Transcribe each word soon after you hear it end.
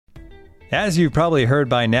As you've probably heard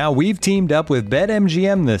by now, we've teamed up with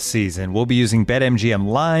BetMGM this season. We'll be using BetMGM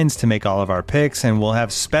lines to make all of our picks, and we'll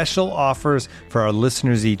have special offers for our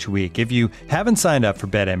listeners each week. If you haven't signed up for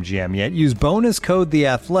BetMGM yet, use bonus code The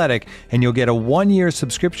Athletic, and you'll get a 1-year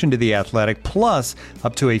subscription to The Athletic, plus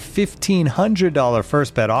up to a $1,500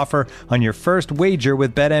 first bet offer on your first wager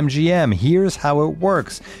with BetMGM. Here's how it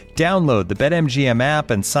works. Download the BetMGM app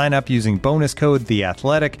and sign up using bonus code The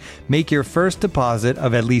Athletic. Make your first deposit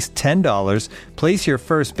of at least $10. Place your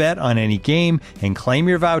first bet on any game and claim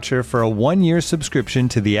your voucher for a 1-year subscription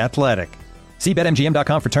to The Athletic. See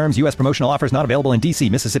BetMGM.com for terms. U.S. promotional offers not available in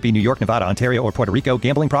D.C., Mississippi, New York, Nevada, Ontario, or Puerto Rico.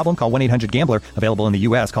 Gambling problem? Call 1-800-GAMBLER. Available in the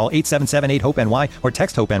U.S. Call 877-8-HOPE-NY or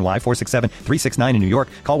text HOPE-NY 467-369 in New York.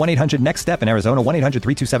 Call 1-800-NEXT-STEP in Arizona.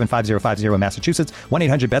 1-800-327-5050 in Massachusetts.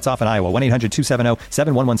 1-800-BETS-OFF in Iowa.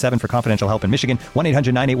 1-800-270-7117 for confidential help in Michigan.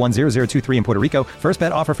 1-800-981-0023 in Puerto Rico. First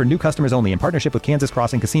bet offer for new customers only in partnership with Kansas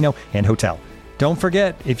Crossing Casino and Hotel. Don't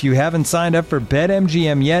forget, if you haven't signed up for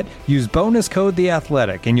BetMGM yet, use bonus code The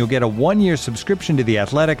Athletic, and you'll get a 1-year subscription to The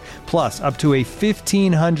Athletic, plus up to a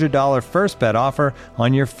 $1,500 first bet offer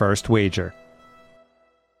on your first wager.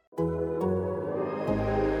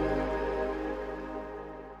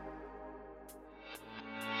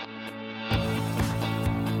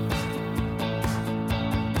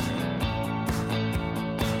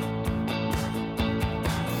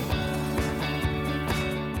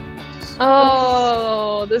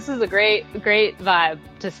 Oh, this is a great vibe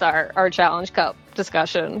to start our Challenge Cup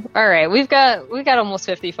discussion. All right, we've got almost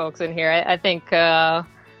 50 folks in here. I think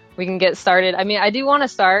we can get started. I mean, I do want to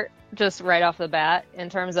start just right off the bat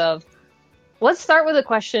in terms of, let's start with a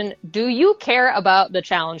question. Do you care about the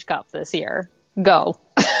Challenge Cup this year? Go.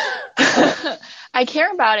 I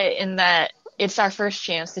care about it in that it's our first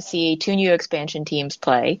chance to see 2 new expansion teams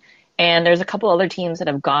play, and there's a couple other teams that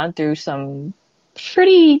have gone through some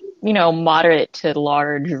pretty, moderate to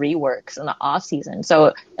large reworks in the off season.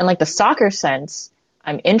 So in like the soccer sense,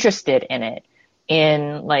 I'm interested in it.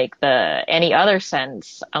 In like the any other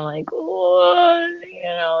sense, I'm like, all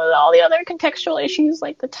the other contextual issues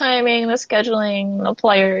like the timing, the scheduling, the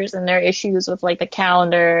players and their issues with like the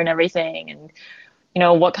calendar and everything. And,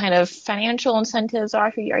 what kind of financial incentives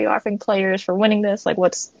are you offering players for winning this? Like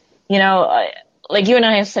what's, like you and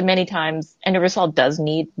I have said many times, NWSL does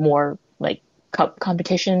need more like cup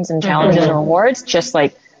competitions and challenges and rewards, just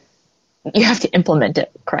like you have to implement it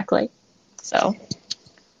correctly. So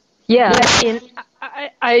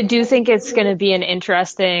I do think it's going to be an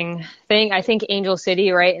interesting thing. I think Angel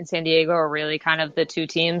City, right, and San Diego are really kind of the 2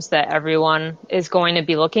 teams that everyone is going to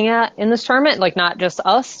be looking at in this tournament, like not just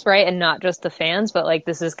us, right, and not just the fans, but like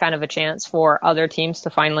this is kind of a chance for other teams to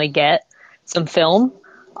finally get some film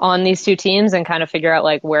on these 2 teams and kind of figure out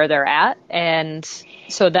like where they're at. And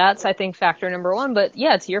so that's, I think, factor number 1. But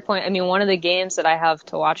yeah, to your point, I mean, one of the games that I have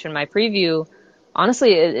to watch in my preview,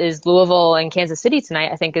 honestly, is Louisville and Kansas City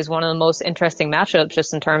tonight. I think is one of the most interesting matchups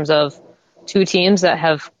just in terms of 2 teams that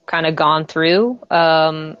have kind of gone through,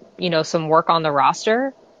 some work on the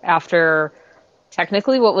roster after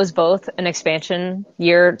technically what was both an expansion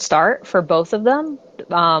year start for both of them.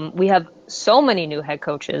 We have so many new head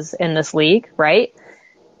coaches in this league, right?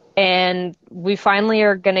 And we finally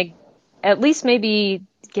are going to at least maybe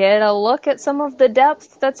get a look at some of the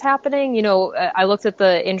depth that's happening. I looked at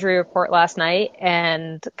the injury report last night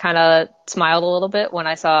and kind of smiled a little bit when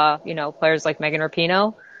I saw, players like Megan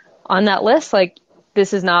Rapinoe on that list. Like,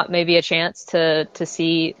 this is not maybe a chance to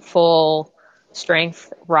see full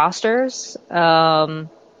strength rosters. But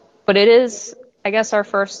it is, I guess, our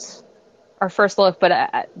first look. But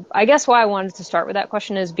I guess why I wanted to start with that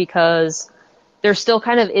question is because there still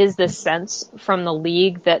kind of is this sense from the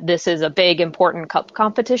league that this is a big, important cup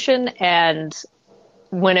competition. And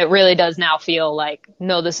when it really does now feel like,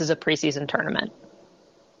 no, this is a preseason tournament.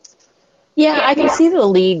 Yeah, I can see the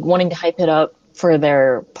league wanting to hype it up for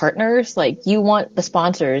their partners. Like, you want the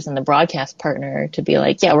sponsors and the broadcast partner to be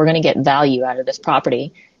like, yeah, we're going to get value out of this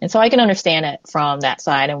property. And so I can understand it from that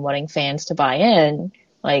side and wanting fans to buy in.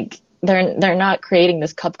 Like, they're not creating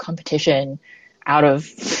this cup competition out of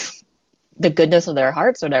the goodness of their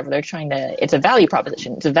hearts or whatever. They're trying to, it's a value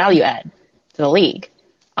proposition. It's a value add to the league.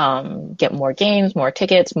 Get more games, more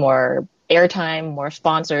tickets, more airtime, more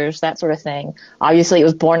sponsors, that sort of thing. Obviously it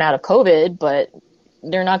was born out of COVID, but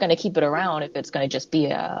they're not going to keep it around if it's going to just be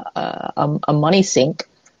a money sink,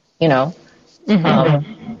 So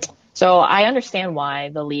I understand why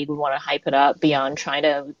the league would want to hype it up beyond trying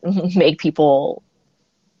to make people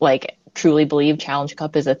like truly believe Challenge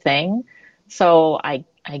Cup is a thing. So I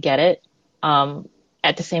get it.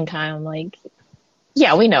 At the same time, I'm like,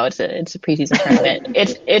 yeah, we know it's a preseason tournament.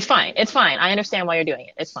 It's fine. It's fine. I understand why you're doing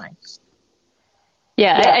it. It's fine.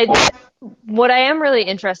 Yeah, what I am really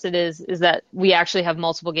interested is that we actually have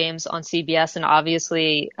multiple games on CBS, and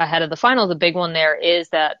obviously ahead of the final, the big one there is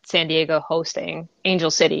that San Diego hosting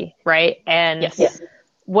Angel City, right? And Yes.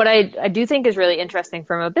 what I do think is really interesting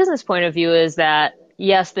from a business point of view is that,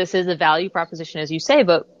 yes, this is a value proposition, as you say,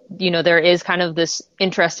 but there is kind of this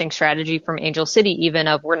interesting strategy from Angel City, even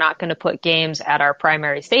of we're not going to put games at our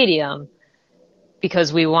primary stadium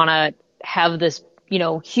because we want to have this,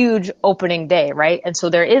 huge opening day, right? And so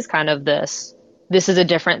there is kind of this is a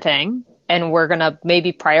different thing, and we're going to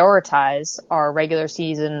maybe prioritize our regular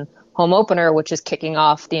season home opener, which is kicking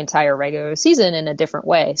off the entire regular season in a different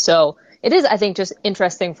way. So it is, I think, just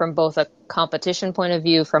interesting from both a competition point of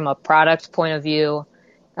view, from a product point of view.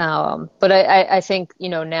 But I think,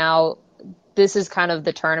 now this is kind of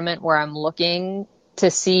the tournament where I'm looking to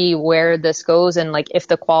see where this goes, and like if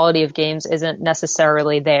the quality of games isn't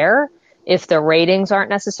necessarily there, if the ratings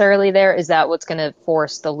aren't necessarily there, is that what's going to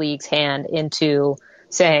force the league's hand into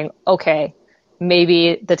saying, okay,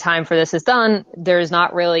 maybe the time for this is done. There's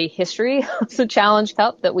not really history of the Challenge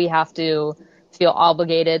Cup that we have to feel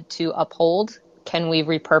obligated to uphold. Can we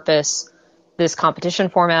repurpose this competition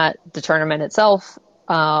format, the tournament itself,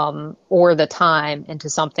 or the time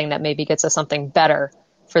into something that maybe gets us something better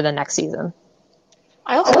for the next season?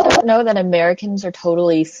 I also don't know that Americans are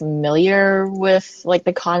totally familiar with like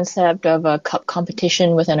the concept of a cup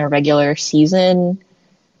competition within a regular season.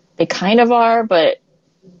 They kind of are, but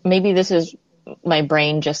maybe this is my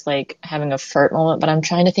brain just like having a furt moment, but I'm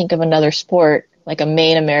trying to think of another sport, like a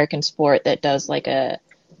main American sport that does like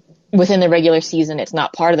within the regular season, it's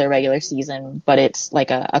not part of the regular season, but it's like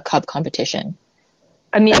a cup competition.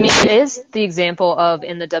 I mean, it is the example of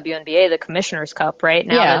in the WNBA, the Commissioner's Cup, right?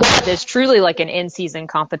 Now Yeah. there's truly like an in-season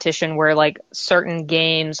competition where like certain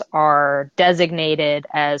games are designated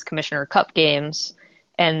as Commissioner Cup games.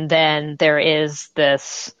 And then there is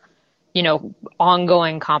this,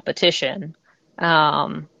 ongoing competition.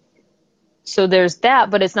 So there's that,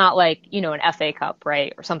 but it's not like, an FA Cup,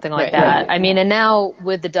 right? Or something like that. I mean, and now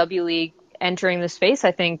with the W League entering the space,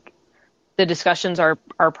 I think the discussions are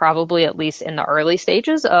probably at least in the early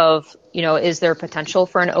stages of, is there potential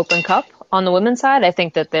for an Open Cup on the women's side? I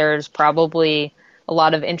think that there's probably a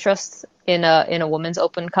lot of interest in a women's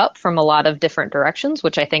Open Cup from a lot of different directions,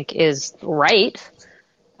 which I think is right.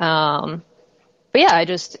 But yeah, I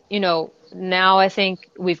just, now I think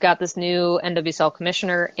we've got this new NWSL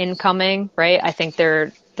commissioner incoming, right? I think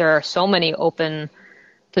there are so many open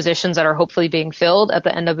positions that are hopefully being filled at the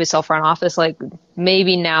NWSL front office. Like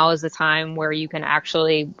maybe now is the time where you can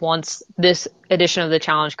actually, once this edition of the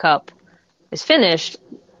Challenge Cup is finished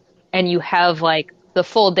and you have like the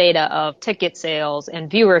full data of ticket sales and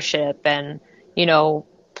viewership and,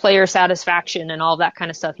 player satisfaction and all that kind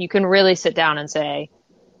of stuff, you can really sit down and say,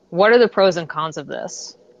 what are the pros and cons of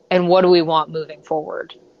this? And what do we want moving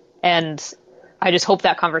forward? And I just hope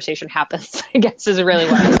that conversation happens, I guess is really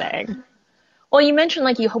what I'm saying. Well, you mentioned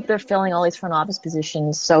like you hope they're filling all these front office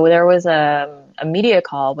positions. So there was a media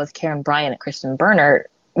call with Karen Bryant and Kristen Bernert,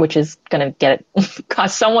 which is going to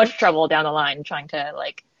cause so much trouble down the line trying to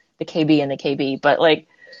like the KB and the KB. But like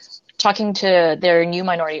talking to their new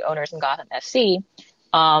minority owners in Gotham FC,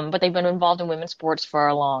 but they've been involved in women's sports for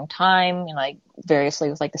a long time, like variously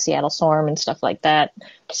with like the Seattle Storm and stuff like that.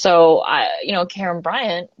 So, Karen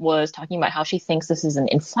Bryant was talking about how she thinks this is an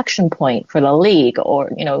inflection point for the league,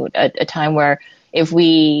 or, a time where if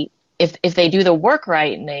they do the work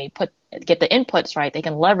right and they get the inputs right, they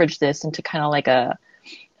can leverage this into kind of like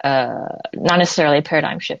not necessarily a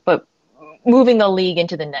paradigm shift, but moving the league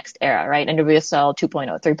into the next era, right? NWSL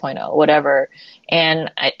 2.0, 3.0, whatever.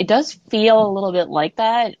 And it does feel a little bit like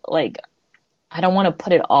that. Like, I don't want to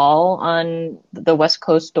put it all on the West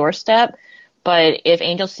Coast doorstep, but if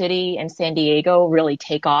Angel City and San Diego really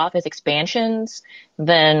take off as expansions,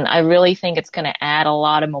 then I really think it's going to add a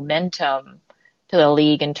lot of momentum to the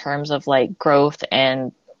league in terms of like growth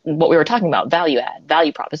and what we were talking about, value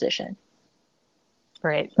proposition.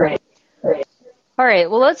 Right. All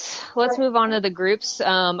right, well, let's move on to the groups.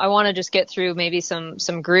 I want to just get through maybe some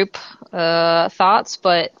group thoughts,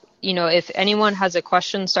 but if anyone has a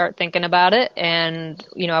question, start thinking about it. And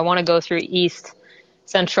I want to go through East,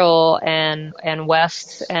 Central, and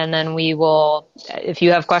West, and then we will, if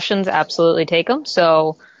you have questions, absolutely take them.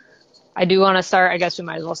 So I do want to start. I guess we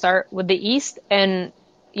might as well start with the East. And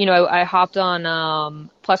I hopped on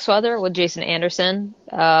Plex Weather with Jason Anderson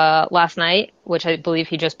last night, which I believe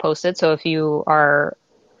he just posted. So if you are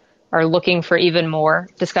looking for even more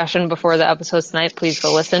discussion before the episodes tonight, please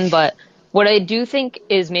go listen. But what I do think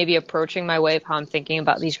is maybe approaching my way of how I'm thinking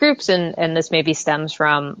about these groups, and this maybe stems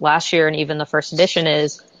from last year and even the first edition,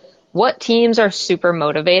 is what teams are super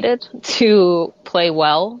motivated to play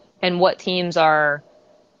well and what teams are,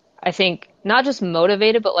 I think, not just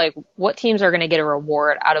motivated, but like what teams are going to get a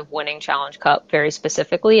reward out of winning Challenge Cup very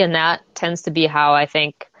specifically. And that tends to be how I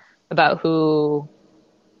think about who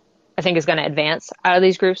I think is going to advance out of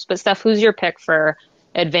these groups. But Steph, who's your pick for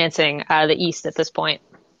advancing out of the East at this point?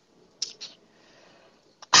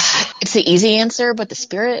 It's the easy answer, but the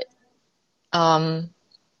Spirit.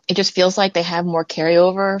 It just feels like they have more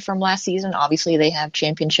carryover from last season. Obviously, they have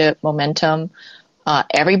championship momentum.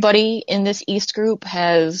 Everybody in this East group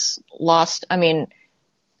has lost. I mean,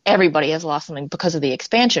 everybody has lost something because of the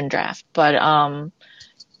expansion draft. But, I'm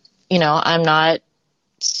not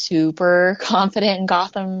super confident in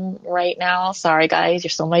Gotham right now. Sorry, guys. You're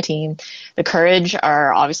still my team. The Courage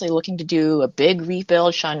are obviously looking to do a big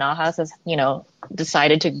rebuild. Sean Nahas has,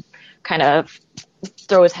 decided to kind of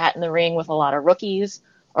throw his hat in the ring with a lot of rookies.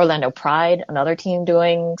 Orlando Pride, another team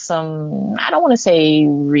doing some, I don't want to say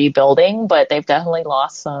rebuilding, but they've definitely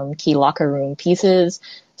lost some key locker room pieces.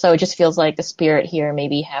 So it just feels like the Spirit here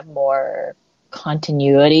maybe have more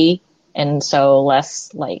continuity and so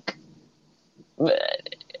less like,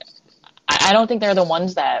 I don't think they're the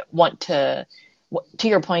ones that want to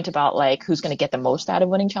your point about like who's going to get the most out of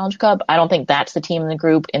winning Challenge Cup. I don't think that's the team in the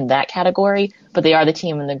group in that category, but they are the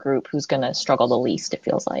team in the group who's going to struggle the least, it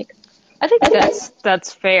feels like. I think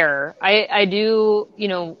that's fair. I do,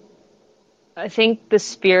 I think the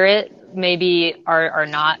Spirit maybe are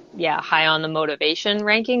not, high on the motivation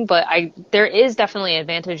ranking, but there is definitely an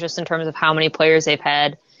advantage just in terms of how many players they've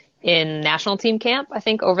had in national team camp, I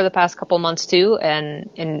think, over the past couple months too,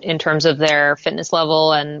 and in terms of their fitness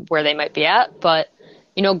level and where they might be at. But,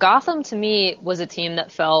 Gotham to me was a team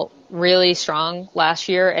that felt really strong last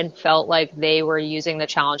year and felt like they were using the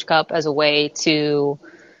Challenge Cup as a way to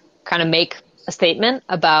kind of make a statement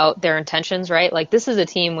about their intentions, right? Like this is a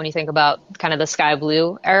team when you think about kind of the Sky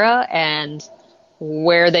Blue era and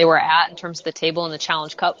where they were at in terms of the table in the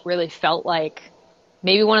Challenge Cup really felt like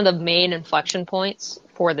maybe one of the main inflection points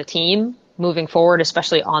for the team moving forward,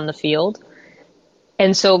 especially on the field.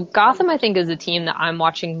 And so Gotham, I think, is the team that I'm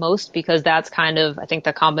watching most because that's kind of, I think,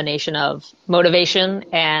 the combination of motivation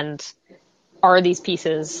and are these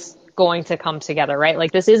pieces going to come together, right?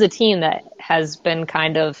 Like this is a team that has been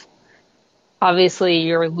kind of, obviously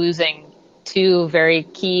you're losing two very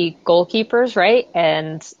key goalkeepers, right?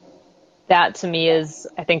 And that to me is,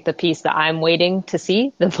 I think, the piece that I'm waiting to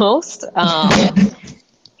see the most.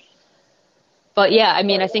 But yeah, I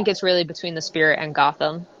mean, I think it's really between the Spirit and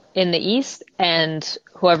Gotham in the East, and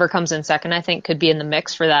whoever comes in second, I think, could be in the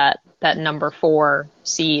mix for that number 4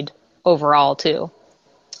 seed overall too.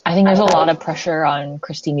 I think there's a lot of pressure on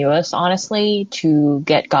Christy Mewis, honestly, to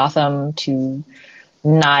get Gotham to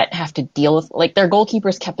not have to deal with, like, their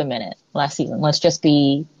goalkeepers kept them in it last season. Let's just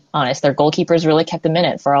be honest. Their goalkeepers really kept them in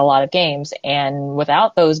it for a lot of games. And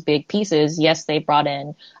without those big pieces, yes, they brought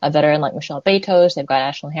in a veteran like Michelle Betos. They've got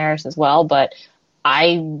Ashlyn Harris as well. But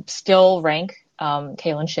I still rank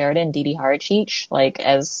Kaylin Sheridan, Didi Haricic, like,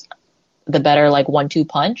 as the better, like, 1-2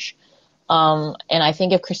 punch. And I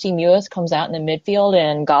think if Christy Mewis comes out in the midfield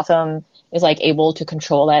and Gotham is like able to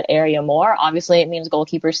control that area more, obviously it means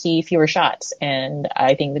goalkeepers see fewer shots. And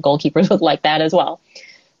I think the goalkeepers would like that as well.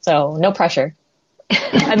 So no pressure.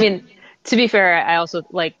 I mean, to be fair, I also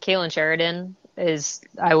like Kaylin Sheridan is,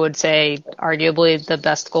 I would say, arguably the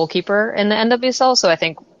best goalkeeper in the NWSL. So I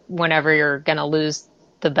think whenever you're going to lose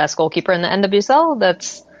the best goalkeeper in the NWSL,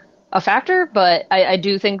 that's a factor. But I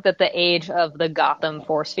do think that the age of the Gotham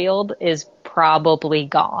force field is probably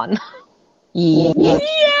gone. Yeah,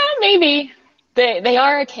 maybe. They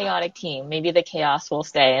are a chaotic team. Maybe the chaos will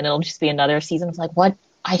stay and it'll just be another season of like, what?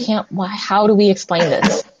 How do we explain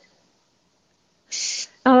this?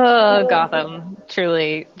 Oh, Gotham.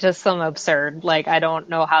 Truly just some absurd. Like, I don't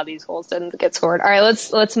know how these goals didn't get scored. All right,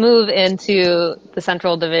 let's move into the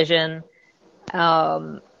Central Division.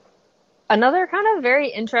 Another kind of very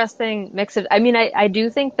interesting mix of, I mean, I do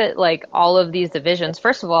think that like all of these divisions,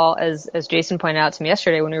 first of all, as Jason pointed out to me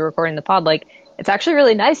yesterday when we were recording the pod, like it's actually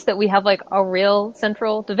really nice that we have like a real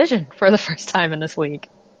Central Division for the first time in this league.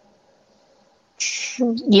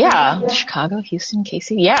 Yeah. Chicago, Houston,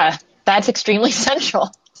 KC. Yeah. That's extremely central.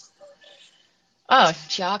 Oh,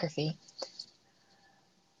 geography.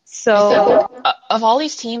 So of all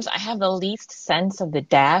these teams, I have the least sense of the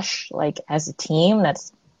Dash, like as a team.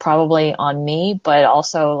 That's probably on me, but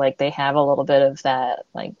also like they have a little bit of that,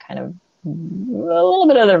 like kind of a little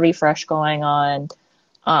bit of the refresh going on.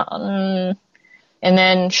 And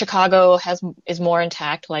then Chicago is more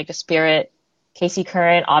intact, like the Spirit. KC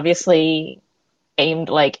Current obviously aimed,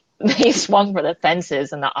 like they swung for the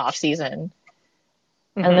fences in the off season.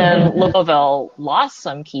 And then Louisville lost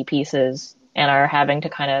some key pieces and are having to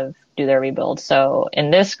kind of do their rebuild. So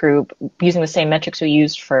in this group, using the same metrics we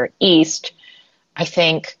used for East, I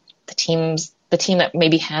think the team that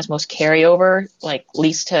maybe has most carryover, like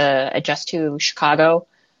least to adjust to, Chicago,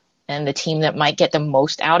 and the team that might get the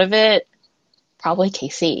most out of it, probably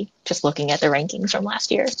KC, just looking at the rankings from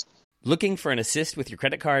last year. Looking for an assist with your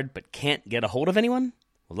credit card but can't get a hold of anyone?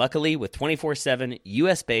 Well, luckily, with 24/7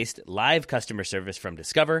 US-based live customer service from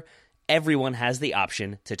Discover, everyone has the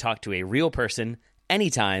option to talk to a real person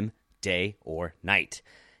anytime, day or night.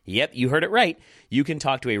 Yep, you heard it right. You can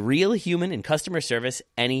talk to a real human in customer service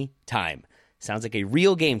anytime. Sounds like a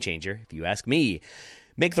real game changer, if you ask me.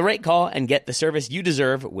 Make the right call and get the service you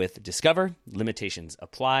deserve with Discover. Limitations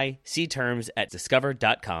apply. See terms at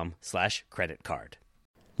discover.com/creditcard.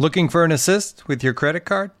 Looking for an assist with your credit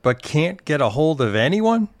card but can't get a hold of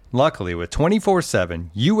anyone? Luckily, with 24/7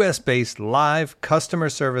 US-based live customer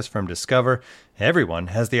service from Discover, everyone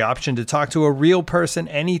has the option to talk to a real person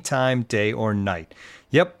anytime, day or night.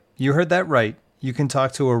 Yep, you heard that right. You can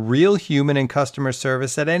talk to a real human in customer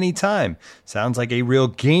service at any time. Sounds like a real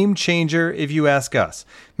game changer if you ask us.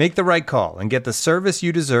 Make the right call and get the service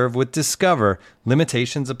you deserve with Discover.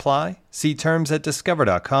 Limitations apply. See terms at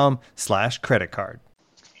discover.com/creditcard.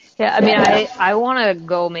 Yeah, I mean, I want to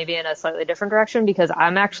go maybe in a slightly different direction because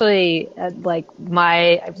I'm actually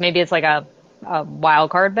maybe it's like a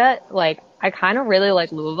wild card bet. Like, I kind of really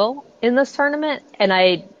like Louisville in this tournament, and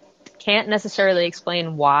I can't necessarily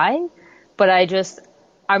explain why, but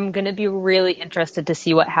I'm going to be really interested to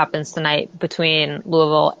see what happens tonight between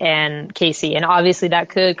Louisville and KC. And obviously that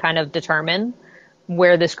could kind of determine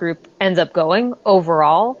where this group ends up going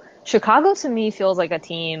overall. Chicago to me feels like a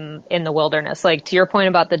team in the wilderness. Like, to your point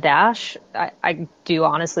about the dash, I do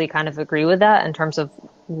honestly kind of agree with that in terms of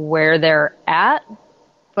where they're at.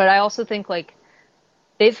 But I also think like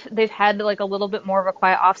they've had like a little bit more of a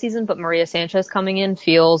quiet offseason, but Maria Sanchez coming in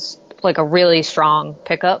feels like a really strong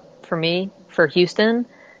pickup for me for Houston.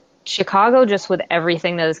 Chicago, just with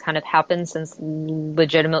everything that has kind of happened since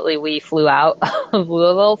legitimately we flew out of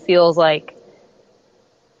Louisville, feels like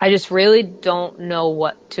I just really don't know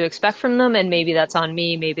what to expect from them. And maybe that's on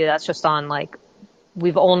me. Maybe that's just on like,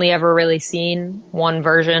 we've only ever really seen one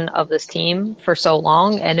version of this team for so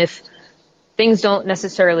long. And if things don't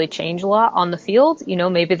necessarily change a lot on the field, you know,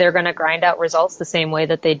 maybe they're going to grind out results the same way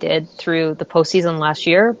that they did through the postseason last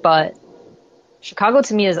year. But Chicago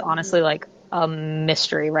to me is honestly like a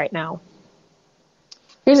mystery right now.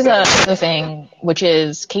 Here's the other thing, which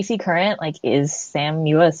is Casey Current, like, is Sam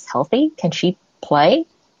Mewis healthy? Can she play?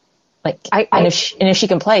 Like, if she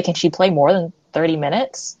can play, can she play more than 30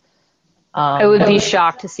 minutes? I would be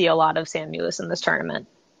shocked to see a lot of Sam Mewis in this tournament.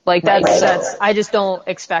 Like, that's I just don't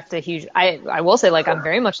expect a huge, I will say, like, I'm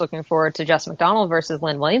very much looking forward to Jess McDonald versus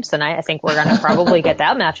Lynn Williams tonight. I think we're going to probably get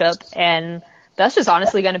that matchup. And that's just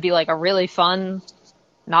honestly going to be like a really fun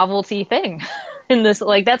novelty thing in this.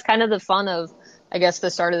 Like, that's kind of the fun of, I guess, the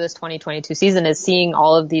start of this 2022 season is seeing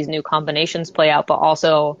all of these new combinations play out, but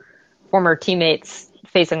also former teammates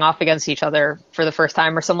facing off against each other for the first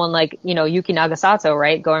time, or someone like, you know, Yuki Nagasato,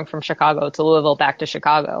 right? Going from Chicago to Louisville back to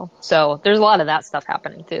Chicago. So there's a lot of that stuff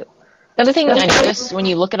happening too. The other thing I noticed when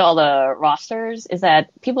you look at all the rosters is that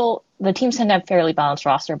the teams tend to have fairly balanced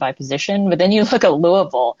roster by position, but then you look at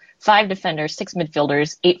Louisville, 5 defenders, 6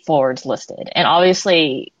 midfielders, 8 forwards listed. And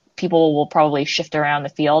obviously people will probably shift around the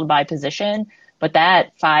field by position, but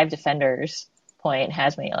that 5 defenders point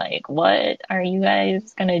has me like, what are you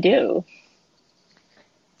guys going to do?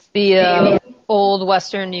 The old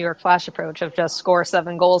Western New York Flash approach of just score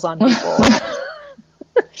 7 goals on people.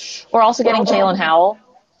 We're also getting Jalen Howell,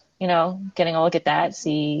 you know, getting a look at that,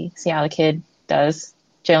 see how the kid does.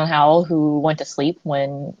 Jalen Howell, who went to sleep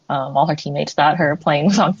when all her teammates thought her plane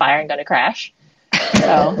was on fire and going to crash.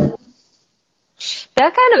 So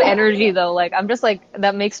that kind of energy, though, like, I'm just like,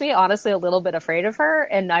 that makes me honestly a little bit afraid of her,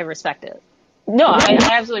 and I respect it. No, I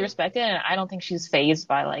absolutely respect it, and I don't think she's fazed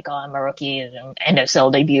by, like, oh, I'm a rookie and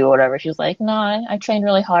NSL debut or whatever. She's like, no, I trained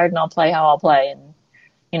really hard and I'll play how I'll play and,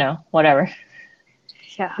 you know, whatever.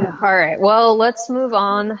 Yeah. All right. Well, let's move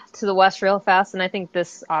on to the West real fast, and I think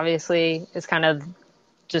this obviously is kind of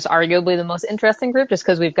just arguably the most interesting group just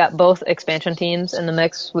because we've got both expansion teams in the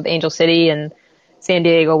mix with Angel City and San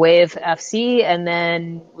Diego Wave FC, and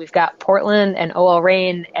then we've got Portland and OL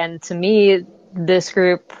Reign, and to me, this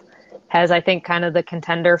group has, I think, kind of the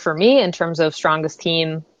contender for me in terms of strongest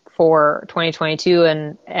team for 2022.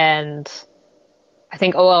 And I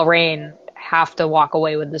think OL Reign have to walk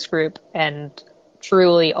away with this group and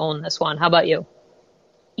truly own this one. How about you?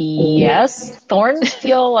 Yes. Thorns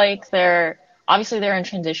feel like they're obviously they're in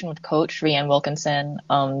transition with coach Rhiannon Wilkinson.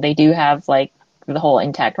 They do have like the whole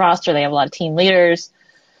intact roster. They have a lot of team leaders.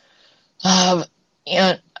 You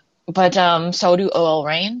know, but so do OL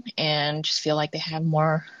Reign, and just feel like they have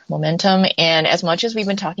more momentum. And as much as we've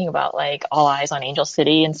been talking about like all eyes on Angel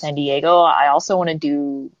City and San Diego, I also want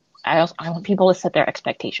I want people to set their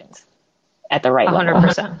expectations at the right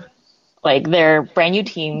 100%. Like, they're brand new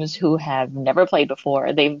teams who have never played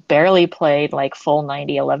before. They've barely played like full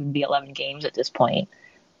 90 11v11 games at this point.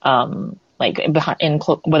 Like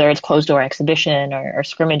whether it's closed door exhibition or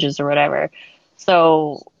scrimmages or whatever.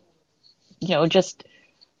 So, just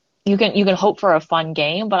you can hope for a fun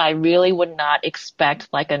game, but I really would not expect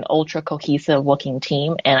like an ultra cohesive looking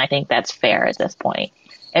team, and I think that's fair at this point.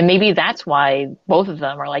 And maybe that's why both of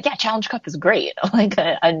them are like, yeah, Challenge Cup is great. Like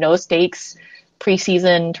a no stakes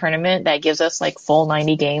preseason tournament that gives us like full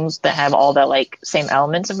 90 games that have all the like same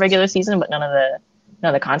elements of regular season, but none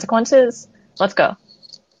of the consequences. Let's go.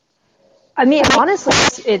 I mean, honestly,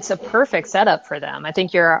 it's a perfect setup for them. I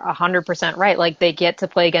think you're 100% right. Like, they get to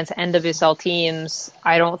play against NWSL teams.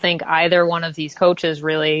 I don't think either one of these coaches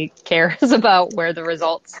really cares about where the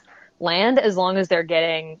results land, as long as they're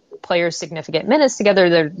getting players significant minutes together.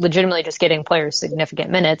 They're legitimately just getting players significant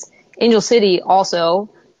minutes. Angel City also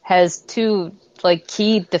has two like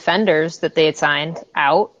key defenders that they had signed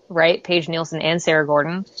out, right? Paige Nielsen and Sarah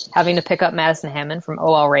Gordon, having to pick up Madison Hammond from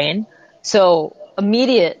OL Reign. So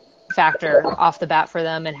immediate factor off the bat for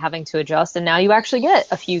them and having to adjust. And now you actually get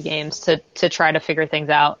a few games to try to figure things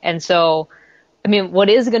out. And so, I mean, what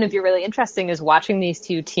is going to be really interesting is watching these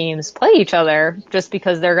two teams play each other, just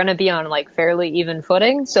because they're going to be on like fairly even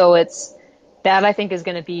footing. So it's that, I think, is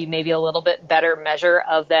going to be maybe a little bit better measure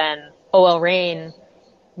of than OL Reign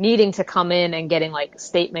needing to come in and getting like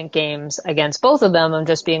statement games against both of them and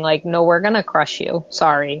just being like, no, we're going to crush you.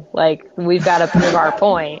 Sorry. Like, we've got to prove our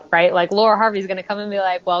point, right? Like, Laura Harvey's going to come and be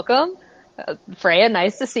like, welcome, Freya,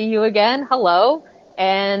 nice to see you again. Hello.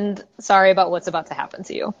 And sorry about what's about to happen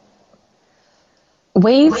to you.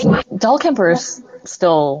 Wave Dahlkemper's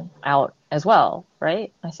still out as well,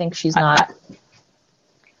 right? I think she's not.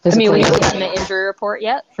 I mean, we haven't gotten an injury report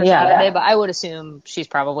yet for Saturday, but I would assume she's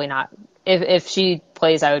probably not. If she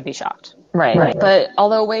plays, I would be shocked. Right. But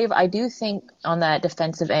although Wave, I do think on that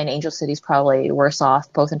defensive end, Angel City's probably worse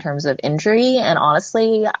off, both in terms of injury, and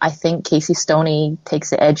honestly, I think Casey Stoney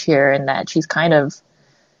takes the edge here in that she's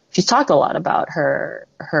talked a lot about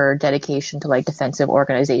her dedication to like defensive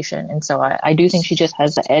organization. And so I do think she just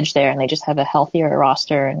has the edge there, and they just have a healthier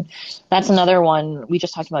roster. And that's another one. We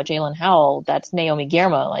just talked about Jalen Howell. That's Naomi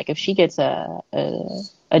Girma. Like, if she gets a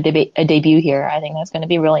debut here, I think that's going to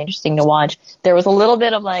be really interesting to watch. There was a little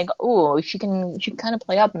bit of like, ooh, she can kind of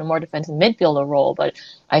play up in a more defensive midfielder role, but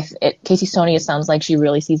Casey Stoney, it sounds like she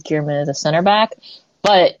really sees Girma as a center back.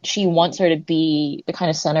 But she wants her to be the kind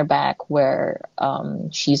of center back where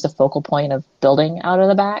she's the focal point of building out of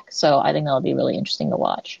the back. So I think that'll be really interesting to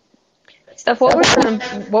watch. Steph, what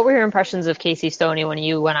were your impressions of Casey Stoney when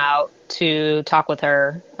you went out to talk with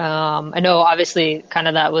her? I know obviously kind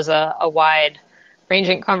of that was a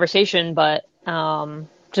wide-ranging conversation, but I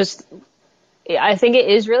think it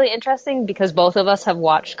is really interesting because both of us have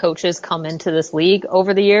watched coaches come into this league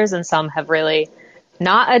over the years, and some have really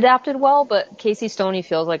not adapted well, but Casey Stoney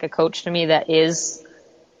feels like a coach to me that is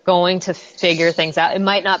going to figure things out. It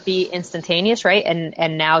might not be instantaneous, right?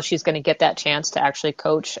 And now she's going to get that chance to actually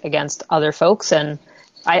coach against other folks. And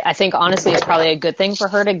I think honestly it's probably a good thing for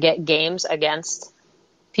her to get games against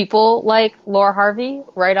people like Laura Harvey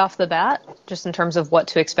right off the bat, just in terms of what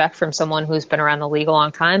to expect from someone who's been around the league a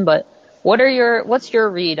long time. But what's your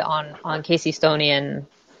read on Casey Stoney and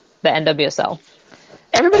the NWSL?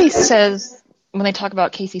 Everybody says, when they talk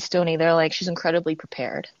about Casey Stoney, they're like, she's incredibly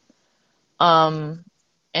prepared. And,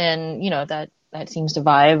 that seems to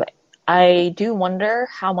vibe. I do wonder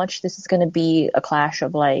how much this is going to be a clash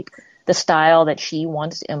of, like, the style that she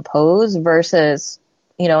wants to impose versus,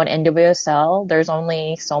 in NWSL, there's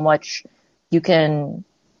only so much you can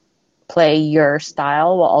play your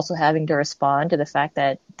style while also having to respond to the fact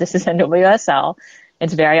that this is NWSL.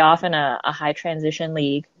 It's very often a high transition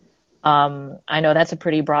league. I know that's a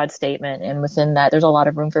pretty broad statement, and within that, there's a lot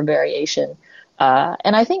of room for variation.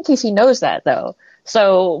 And I think Casey knows that, though.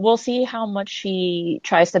 So we'll see how much she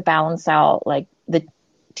tries to balance out, like, the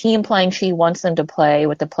team playing she wants them to play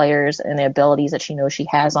with the players and the abilities that she knows she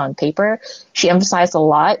has on paper. She emphasized a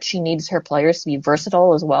lot. She needs her players to be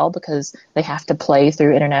versatile as well, because they have to play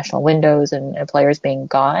through international windows and players being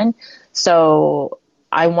gone. So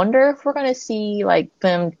I wonder if we're going to see, like,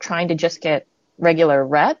 them trying to just get regular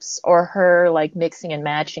reps, or her like mixing and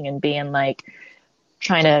matching and being like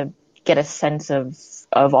trying to get a sense of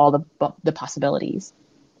of all the possibilities.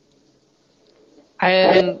 I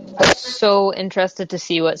am so interested to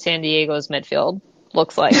see what San Diego's midfield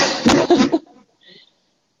looks like.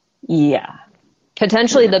 Yeah.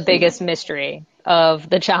 Potentially the biggest mystery of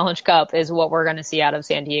the Challenge Cup is what we're going to see out of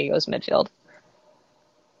San Diego's midfield.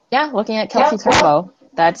 Yeah, looking at Kelsey Turnbow,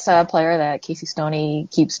 that's a player that Casey Stoney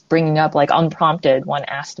keeps bringing up, like, unprompted when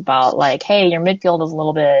asked about, like, hey, your midfield is a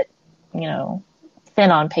little bit,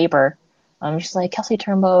 thin on paper. She's like, Kelsey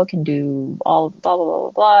Turnbow can do all blah, blah, blah,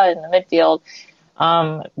 blah, blah in the midfield.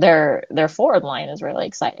 Their forward line is really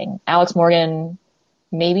exciting. Alex Morgan,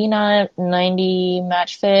 maybe not 90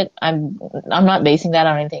 match fit. I'm not basing that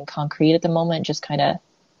on anything concrete at the moment, just kind of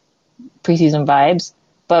preseason vibes.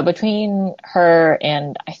 But between her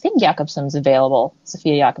and I think Jakobsen's available,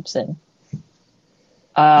 Sophia Jakobsen.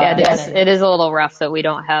 It is a little rough that we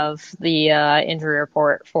don't have the injury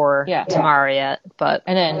report for tomorrow yet. But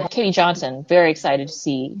and then Katie Johnson, very excited to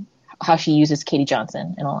see how she uses Katie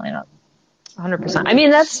Johnson in a lineup. 100%. I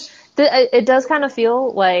mean, it does kind of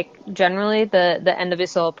feel like generally the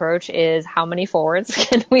NWSL approach is how many forwards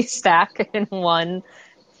can we stack in one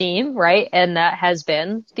team, right? And that has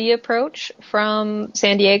been the approach from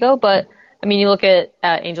San Diego. But I mean, you look at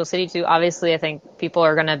Angel City too. Obviously, I think people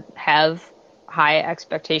are going to have high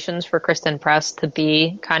expectations for Kristen Press to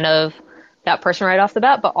be kind of that person right off the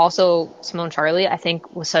bat. But also Simone Charley, I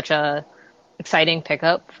think, was such a exciting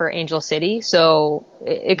pickup for Angel City. So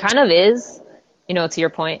it kind of is, to your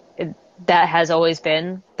point, that has always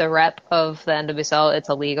been the rep of the NWSL. It's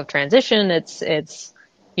a league of transition. It's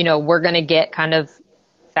we're going to get kind of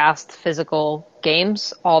fast physical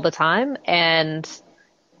games all the time. And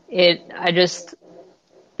this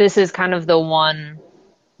is kind of the one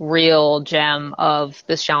real gem of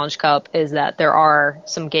this Challenge Cup is that there are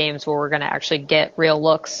some games where we're going to actually get real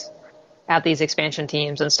looks at these expansion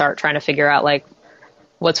teams and start trying to figure out like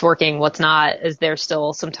what's working, what's not. Is there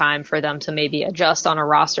still some time for them to maybe adjust on a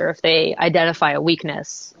roster if they identify a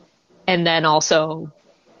weakness? And then also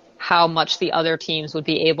how much the other teams would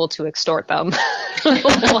be able to extort them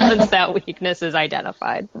once that weakness is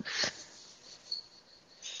identified.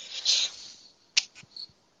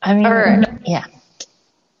 I mean, yeah.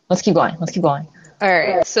 Let's keep going. All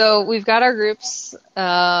right. So we've got our groups.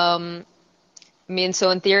 So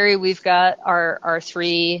in theory, we've got our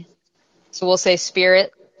three. So we'll say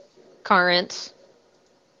Spirit, Current,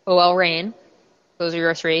 OL Reign. Those are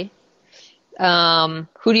your three. Who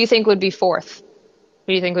do you think would be fourth? Who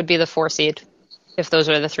do you think would be the 4 seed if those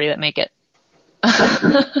are the three that make it?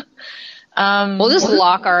 We'll just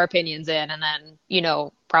lock our opinions in and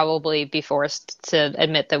then, probably be forced to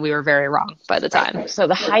admit that we were very wrong by the time. So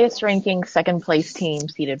the highest ranking second place team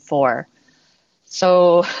seeded 4.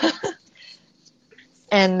 So,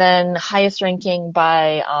 and then highest ranking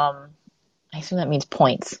by, I assume that means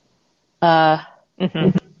points.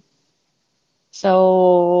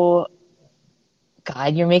 So,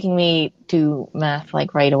 God, you're making me do math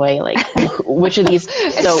like right away. Like, which of these?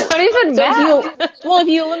 It's not even math. If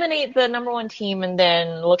you eliminate the number 1 team and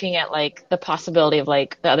then looking at like the possibility of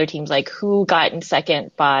like the other teams, like who got in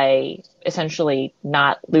second by essentially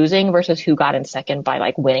not losing versus who got in second by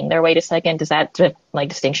like winning their way to second. Does that like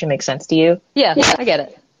distinction make sense to you? Yeah, I get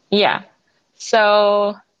it. Yeah.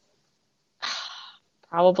 So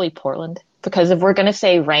probably Portland. Because if we're going to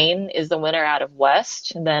say Reign is the winner out of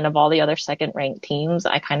West, then of all the other second-ranked teams,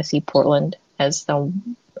 I kind of see Portland as the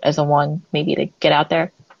one maybe to get out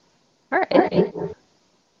there. All right.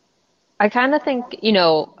 I kind of think,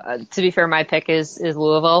 to be fair, my pick is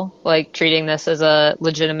Louisville, like treating this as a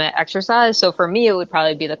legitimate exercise. So for me, it would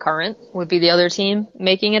probably be the Current would be the other team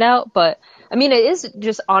making it out. But I mean, it is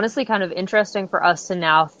just honestly kind of interesting for us to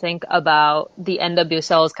now think about the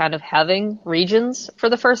NWSL as kind of having regions for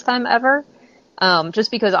the first time ever.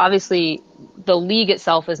 Just because obviously the league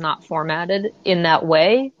itself is not formatted in that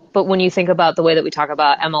way. But when you think about the way that we talk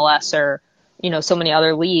about MLS or, so many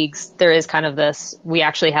other leagues, there is kind of this, we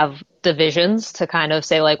actually have divisions to kind of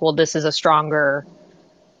say like, well, this is a stronger,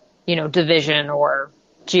 division or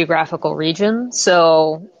geographical region.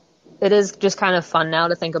 So it is just kind of fun now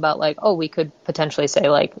to think about like, oh, we could potentially say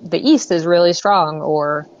like the East is really strong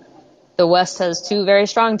or the West has 2 very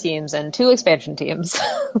strong teams and 2 expansion teams.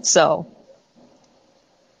 So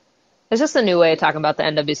it's just a new way of talking about the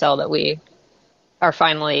NWSL that we are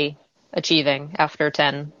finally achieving after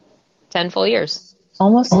 10 full years.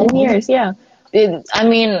 Almost 10 years, yeah. 10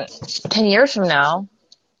 years from now,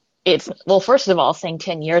 first of all, saying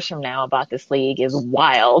 10 years from now about this league is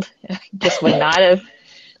wild. Just would not have,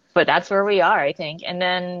 but that's where we are, I think. And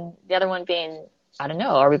then the other one being, I don't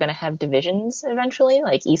know, are we going to have divisions eventually,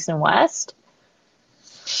 like East and West?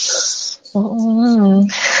 I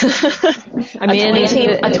mean,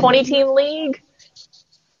 a 20-team league.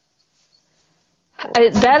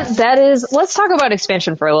 That is, let's talk about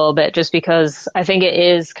expansion for a little bit, just because I think it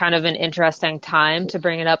is kind of an interesting time to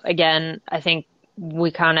bring it up again. I think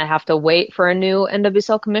we kind of have to wait for a new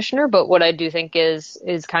NWSL commissioner, but what I do think is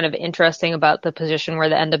kind of interesting about the position where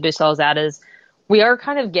the NWSL is at is we are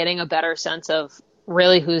kind of getting a better sense of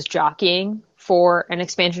really who's jockeying for an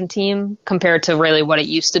expansion team compared to really what it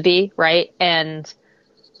used to be, right? And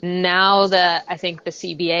now that I think the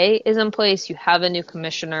CBA is in place, you have a new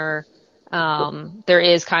commissioner. There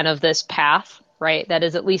is kind of this path, right, that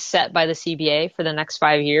is at least set by the CBA for the next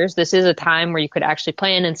 5 years. This is a time where you could actually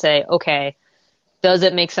plan and say, okay, does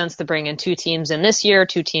it make sense to bring in 2 teams in this year,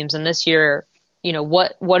 2 teams in this year? You know,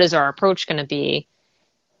 what is our approach going to be?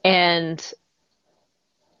 And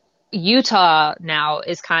Utah now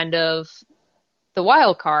is kind of the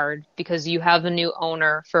wild card because you have a new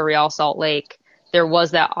owner for Real Salt Lake. There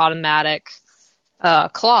was that automatic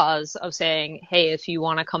clause of saying, hey, if you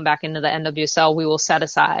want to come back into the NWSL, we will set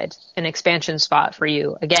aside an expansion spot for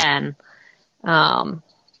you again.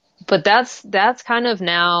 But that's kind of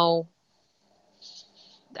now,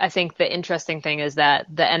 I think the interesting thing is that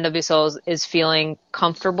the NWSL is feeling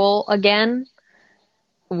comfortable again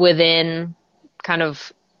within kind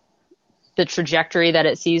of the trajectory that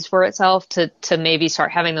it sees for itself to maybe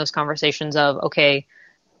start having those conversations of, okay,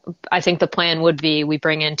 I think the plan would be we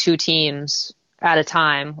bring in 2 teams at a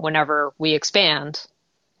time whenever we expand.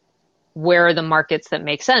 Where are the markets that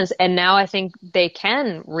make sense? And now I think they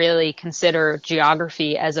can really consider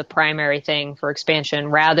geography as a primary thing for expansion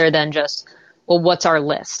rather than just, well, what's our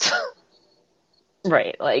list?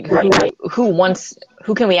 Right. Like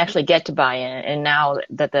who can we actually get to buy in? And now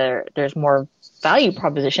that there's more value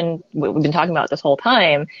proposition, what we've been talking about this whole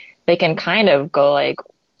time, they can kind of go like,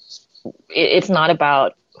 it's not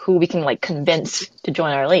about who we can like convince to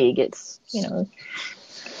join our league. It's, you know,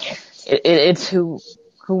 it's who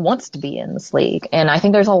wants to be in this league. And I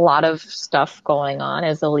think there's a lot of stuff going on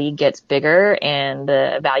as the league gets bigger and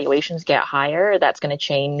the evaluations get higher. That's going to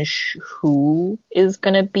change who is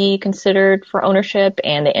going to be considered for ownership,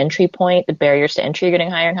 and the entry point, the barriers to entry are getting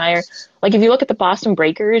higher and higher. Like if you look at the Boston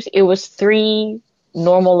Breakers, it was 3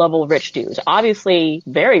 normal level rich dudes, obviously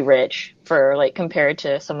very rich for like compared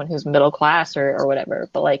to someone who's middle class or whatever.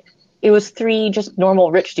 But like it was 3 just normal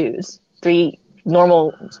rich dudes, 3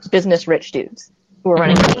 normal business rich dudes who are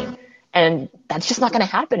running the team. And that's just not going to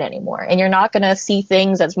happen anymore. And you're not going to see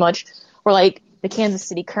things as much, or like the Kansas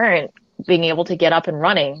City Current being able to get up and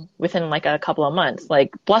running within like a couple of months.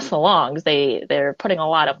 Like bless the longs, they're putting a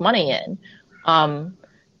lot of money in.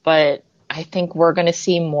 But I think we're going to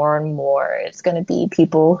see more and more. It's going to be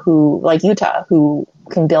people who, like Utah, who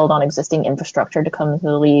can build on existing infrastructure to come into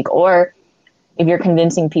the league. Or if you're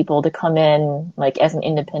convincing people to come in like as an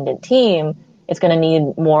independent team, it's going to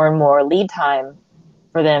need more and more lead time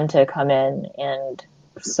for them to come in. And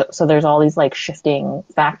so there's all these like shifting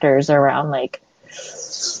factors around like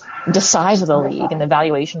the size of the league and the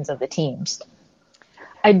valuations of the teams.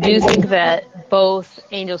 I do think that both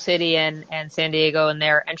Angel City and San Diego and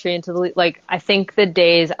their entry into the league, like I think the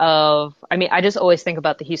days of, I mean, I just always think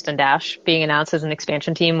about the Houston Dash being announced as an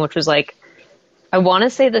expansion team, which was like, I want to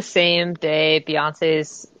say the same day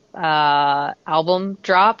Beyonce's album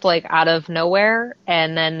dropped, like out of nowhere,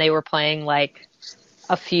 and then they were playing like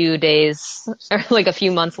a few days or like a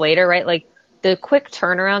few months later, right? Like the quick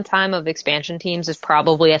turnaround time of expansion teams is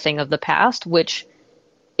probably a thing of the past, which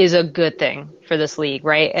is a good thing for this league,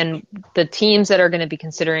 right? And the teams that are going to be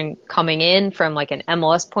considering coming in from like an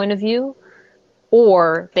MLS point of view,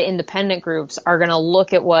 or the independent groups are going to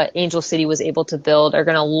look at what Angel City was able to build, are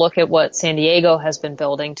going to look at what San Diego has been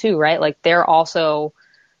building too, right? Like they'll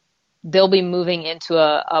be moving into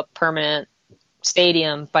a permanent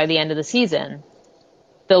stadium by the end of the season.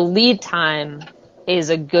 The lead time is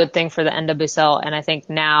a good thing for the NWSL, and I think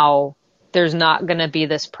now there's not going to be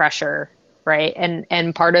this pressure, right?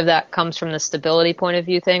 And part of that comes from the stability point of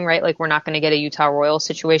view thing, right? Like we're not going to get a Utah Royals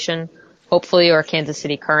situation, hopefully, or Kansas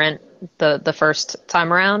City Current the first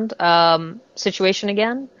time around situation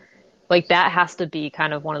again. Like that has to be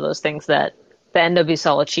kind of one of those things that the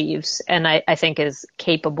NWSL achieves, and I think is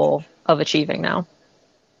capable of achieving now.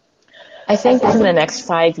 I think in the next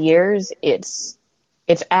 5 years, it's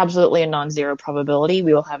absolutely a non-zero probability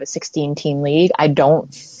we will have a 16-team league. I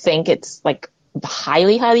don't think it's like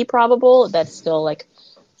highly, highly probable. That's still like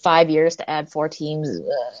 5 years to add 4 teams.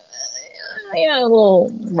 Yeah, a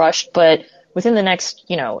little rushed, but within the next,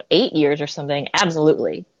 8 years or something,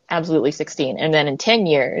 absolutely 16. And then in 10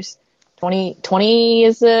 years, 20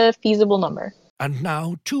 is a feasible number. And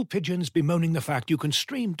now, two pigeons bemoaning the fact you can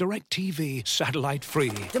stream DirecTV satellite-free.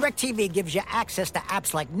 DirecTV gives you access to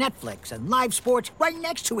apps like Netflix and live sports right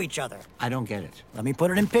next to each other. I don't get it. Let me put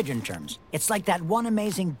it in pigeon terms. It's like that one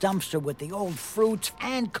amazing dumpster with the old fruits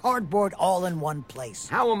and cardboard all in one place.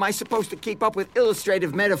 How am I supposed to keep up with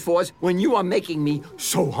illustrative metaphors when you are making me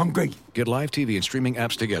so hungry? Get live TV and streaming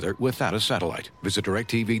apps together without a satellite. Visit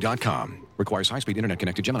DirecTV.com. Requires high-speed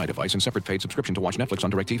internet-connected Gemini device and separate paid subscription to watch Netflix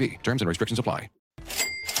on DirecTV. Terms and restrictions apply.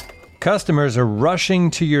 Customers are rushing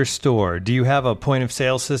to your store. Do you have a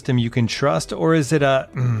point-of-sale system you can trust, or is it a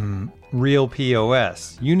real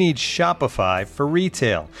POS? You need Shopify for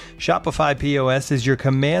retail. Shopify POS is your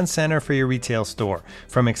command center for your retail store.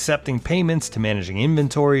 From accepting payments to managing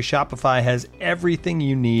inventory, Shopify has everything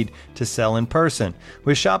you need to sell in person.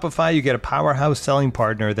 With Shopify, you get a powerhouse selling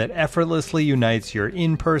partner that effortlessly unites your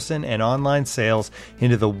in-person and online sales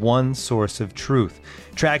into the one source of truth.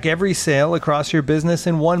 Track every sale across your business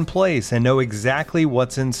in one place and know exactly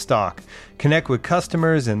what's in stock. Connect with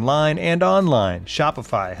customers in line and online.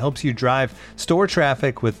 Shopify helps you drive store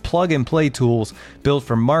traffic with plug-and-play tools built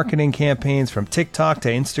for marketing campaigns from TikTok to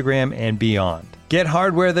Instagram and beyond. Get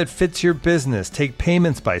hardware that fits your business. Take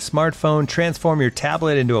payments by smartphone, transform your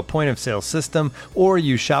tablet into a point-of-sale system, or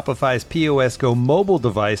use Shopify's POS Go mobile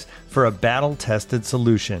device for a battle-tested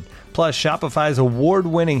solution. Plus, Shopify's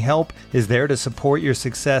award-winning help is there to support your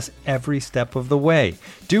success every step of the way.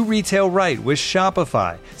 Do retail right with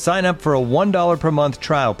Shopify. Sign up for a $1 per month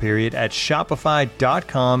trial period at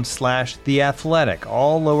shopify.com/theathletic,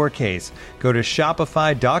 all lowercase. Go to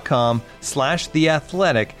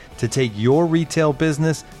shopify.com/theathletic to take your retail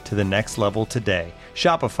business to the next level today.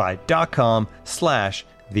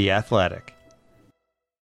 Shopify.com/theathletic.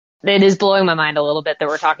 It is blowing my mind a little bit that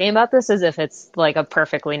we're talking about this as if it's like a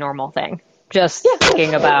perfectly normal thing. Just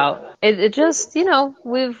thinking about it, it just,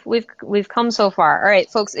 we've come so far. All right,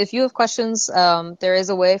 folks, if you have questions, there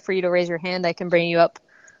is a way for you to raise your hand. I can bring you up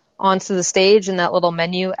onto the stage in that little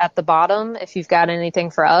menu at the bottom if you've got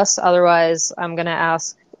anything for us. Otherwise, I'm going to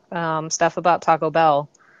ask Steph about Taco Bell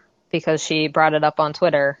because she brought it up on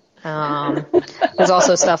Twitter. There's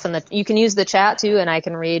also stuff you can use the chat too, and I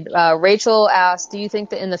can read. Rachel asked, do you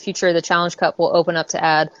think that in the future the Challenge Cup will open up to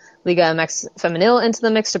add Liga MX Femenil into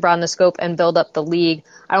the mix to broaden the scope and build up the league?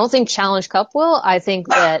 I don't think Challenge Cup will. I think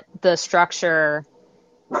that the structure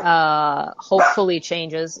hopefully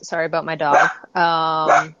changes. Sorry about my dog.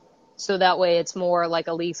 So that way it's more like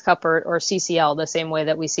a Leagues Cup or CCL, the same way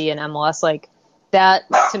that we see in MLS. Like that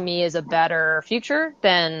to me is a better future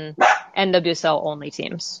than NWSL only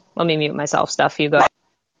teams. Let me mute myself, Steph. You go.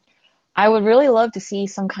 I would really love to see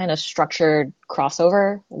some kind of structured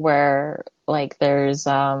crossover where like there's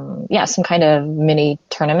some kind of mini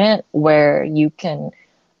tournament where you can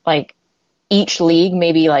like each league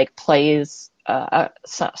maybe like plays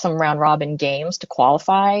some round robin games to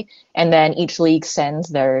qualify, and then each league sends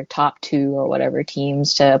their top two or whatever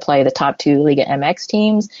teams to play the top two Liga MX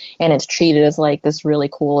teams, and it's treated as like this really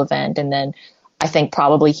cool event. And then I think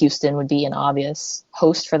probably Houston would be an obvious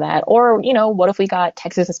host for that. Or, what if we got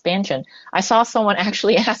Texas expansion? I saw someone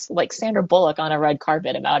actually ask like Sandra Bullock on a red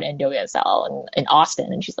carpet about NWSL in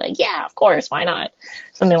Austin, and she's like, yeah, of course, why not?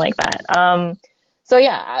 Something like that. I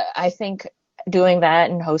think doing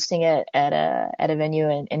that and hosting it at a venue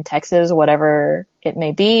in Texas, whatever it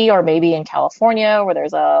may be, or maybe in California where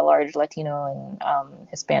there's a large Latino and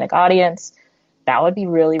Hispanic audience, that would be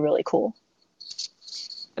really, really cool.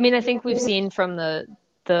 I mean, I think we've seen from the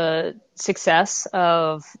success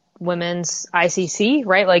of women's ICC,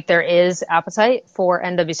 right? Like there is appetite for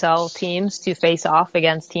NWSL teams to face off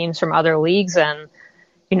against teams from other leagues. And,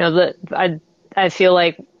 I feel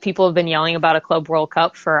like people have been yelling about a Club World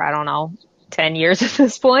Cup for, I don't know, 10 years at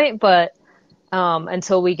this point. But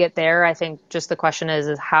until we get there, I think just the question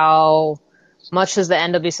is how much does the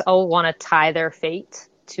NWSL want to tie their fate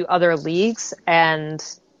to other leagues? And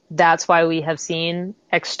that's why we have seen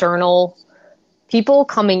external people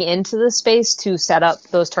coming into the space to set up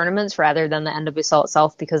those tournaments rather than the NWSL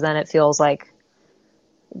itself, because then it feels like,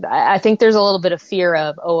 I think there's a little bit of fear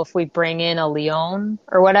of, if we bring in a Lyon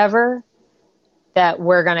or whatever, that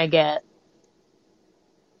we're going to get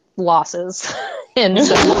losses. And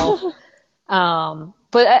so,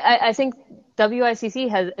 but I think WICC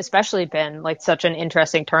has especially been like such an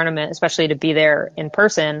interesting tournament, especially to be there in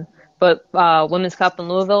person. But Women's Cup in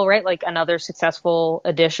Louisville, right? Like another successful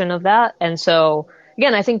edition of that. And so,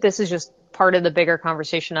 again, I think this is just part of the bigger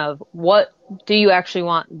conversation of what do you actually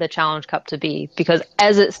want the Challenge Cup to be? Because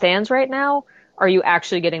as it stands right now, are you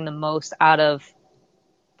actually getting the most out of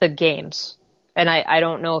the games? And I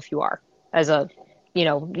don't know if you are, as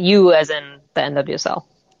you as in the NWSL.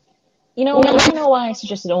 I don't know why I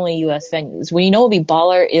suggested only U.S. venues. When it'd be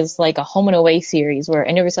baller is like a home and away series where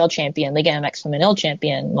an NWSL champion, Liga MX Femenil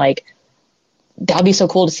champion, like that'd be so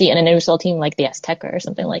cool to see in an NWSL team like the Azteca or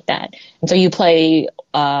something like that. And so you play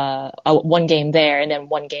one game there and then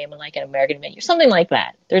one game in like an American venue, something like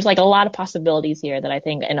that. There's like a lot of possibilities here that I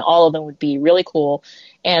think, and all of them would be really cool.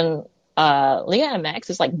 And Liga MX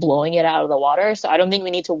is like blowing it out of the water, so I don't think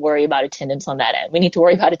we need to worry about attendance on that end. We need to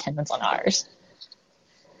worry about attendance on ours.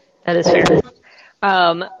 That is fair.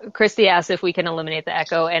 Christy asked if we can eliminate the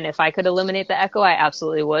echo, and if I could eliminate the echo, I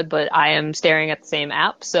absolutely would, but I am staring at the same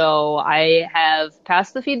app, so I have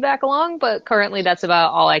passed the feedback along, but currently that's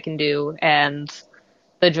about all I can do, and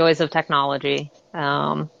the joys of technology.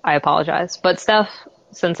 I apologize. But Steph,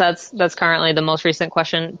 since that's currently the most recent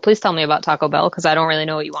question, please tell me about Taco Bell, because I don't really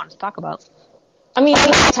know what you wanted to talk about. I mean, I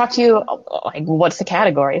can talk to you, like, what's the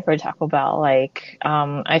category for Taco Bell? Like,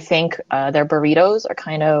 I think their burritos are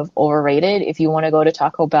kind of overrated. If you want to go to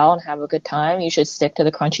Taco Bell and have a good time, you should stick to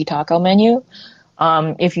the crunchy taco menu.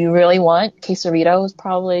 If you really want, quesarito is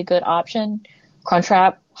probably a good option.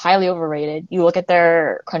 Crunchwrap, highly overrated. You look at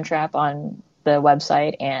their Crunchwrap on the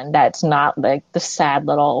website, and that's not like the sad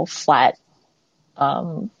little flat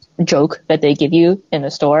joke that they give you in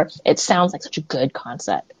the store. It sounds like such a good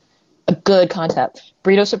concept. A good concept.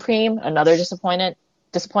 Burrito Supreme, another disappointment.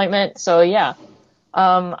 So yeah,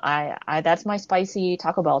 I that's my spicy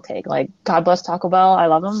Taco Bell take. Like, God bless Taco Bell, I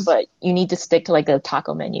love them, but you need to stick to like the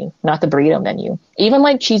taco menu, not the burrito menu. Even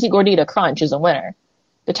like cheesy gordita crunch is a winner.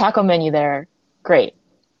 The taco menu there, great.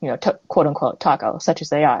 Quote unquote taco, such as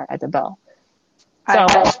they are at the Bell. So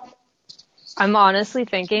I'm honestly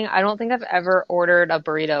thinking, I don't think I've ever ordered a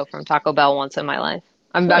burrito from Taco Bell once in my life.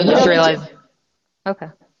 I'm just realizing. Okay.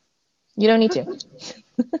 You don't need to.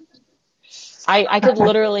 I could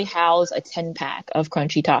literally house a 10-pack of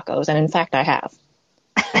crunchy tacos, and in fact, I have.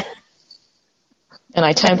 And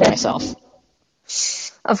I timed myself.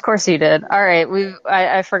 Of course you did. All right,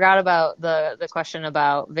 I forgot about the question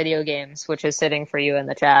about video games, which is sitting for you in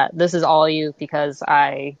the chat. This is all you because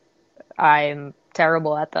I'm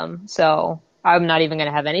terrible at them, so I'm not even going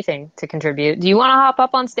to have anything to contribute. Do you want to hop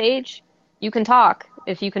up on stage? You can talk,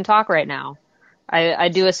 if you can talk right now. I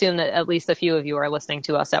do assume that at least a few of you are listening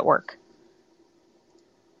to us at work.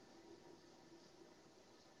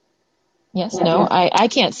 Yes, no, I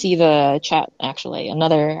can't see the chat, actually.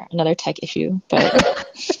 Another tech issue, but...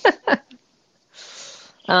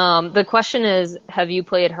 The question is, have you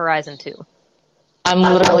played Horizon 2? I'm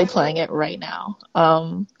literally playing it right now.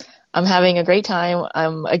 I'm having a great time.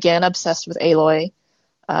 I'm, again, obsessed with Aloy.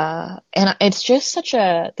 And it's just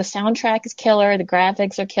the soundtrack is killer, the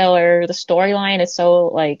graphics are killer, the storyline is so,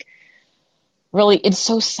 like, really, it's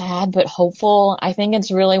so sad but hopeful. I think it's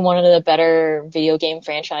really one of the better video game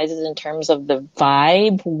franchises in terms of the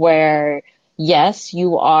vibe, where, yes,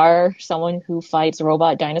 you are someone who fights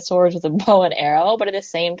robot dinosaurs with a bow and arrow, but at the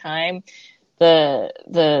same time, the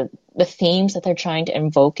themes that they're trying to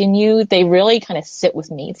invoke in you, they really kind of sit with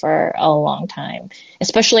me for a long time,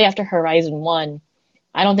 especially after Horizon 1.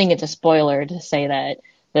 I don't think it's a spoiler to say that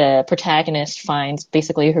the protagonist finds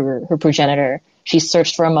basically her progenitor. She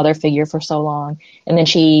searched for a mother figure for so long, and then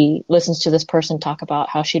she listens to this person talk about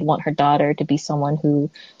how she'd want her daughter to be someone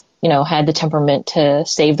who, had the temperament to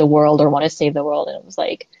save the world or want to save the world. And it was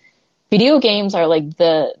like, video games are like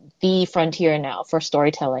the frontier now for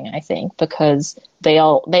storytelling, I think, because they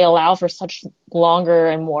allow for such longer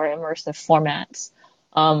and more immersive formats.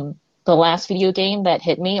 The last video game that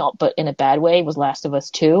hit me, but in a bad way, was Last of Us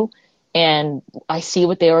 2. And I see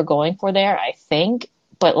what they were going for there, I think.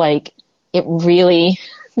 But, like, the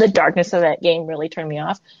darkness of that game really turned me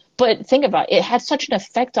off. But think about it. It had such an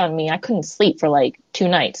effect on me. I couldn't sleep for, like, 2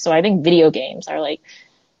 nights. So I think video games are, like,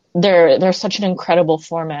 they're such an incredible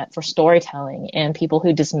format for storytelling. And people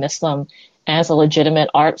who dismiss them as a legitimate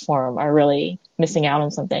art form are really missing out on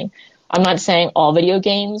something. I'm not saying all video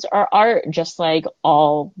games are art, just like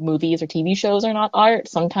all movies or TV shows are not art.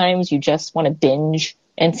 Sometimes you just want to binge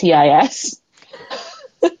NCIS,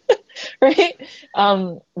 right?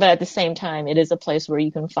 But at the same time, it is a place where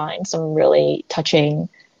you can find some really touching,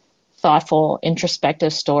 thoughtful,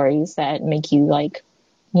 introspective stories that make you like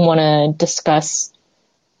want to discuss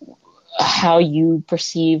how you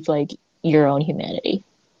perceive like your own humanity.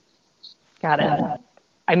 Got it.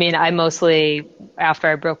 I mean, I mostly, after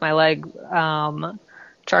I broke my leg,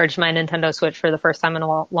 charged my Nintendo Switch for the first time in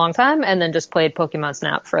a long time, and then just played Pokemon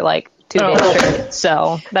Snap for like 2 days straight.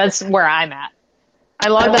 So that's where I'm at. I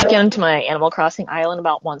log back into my Animal Crossing island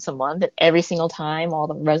about once a month, and every single time all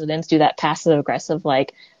the residents do that passive aggressive,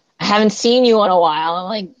 like, I haven't seen you in a while. I'm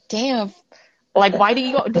like, damn, Like, why do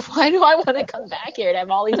I want to come back here to have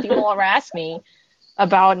all these people harass me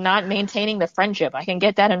about not maintaining the friendship? I can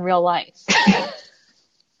get that in real life.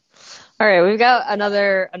 All right, we've got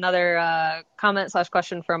another comment /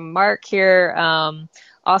 question from Mark here.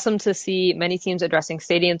 Awesome to see many teams addressing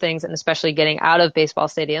stadium things and especially getting out of baseball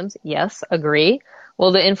stadiums. Yes, agree.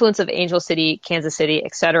 Will the influence of Angel City, Kansas City,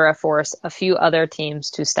 etc., force a few other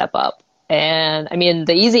teams to step up? And I mean,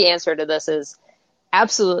 the easy answer to this is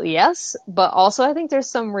absolutely yes, but also I think there's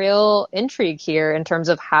some real intrigue here in terms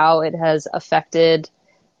of how it has affected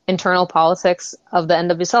internal politics of the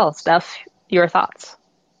NWSL. Steph, your thoughts?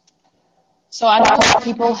 So I don't know if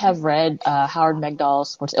people have read Howard Megdal's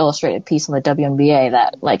Sports Illustrated piece on the WNBA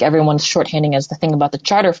that like everyone's shorthanding as the thing about the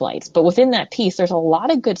charter flights. But within that piece, there's a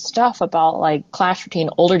lot of good stuff about like clash between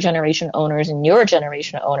older generation owners and newer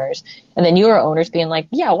generation owners. And the newer owners being like,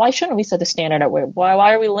 yeah, why shouldn't we set the standard? Why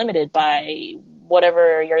are we limited by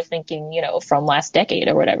whatever you're thinking, you know, from last decade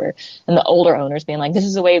or whatever? And the older owners being like, this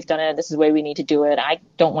is the way we've done it. This is the way we need to do it. I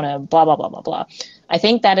don't want to blah, blah, blah, blah, blah. I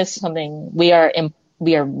think that is something we are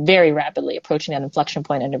very rapidly approaching that inflection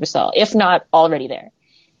point in NWSL, if not already there.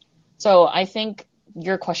 So I think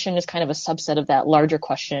your question is kind of a subset of that larger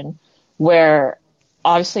question where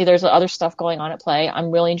obviously there's other stuff going on at play. I'm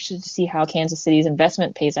really interested to see how Kansas City's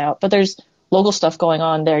investment pays out, but there's local stuff going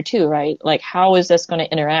on there too, right? Like how is this going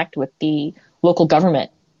to interact with the local government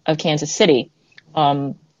of Kansas City?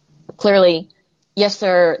 Clearly, yes,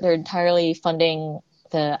 they're entirely funding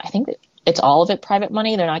I think that it's all of it private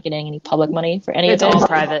money. They're not getting any public money for any of it. It's all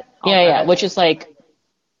private. Yeah, which is like,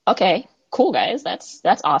 okay, cool guys.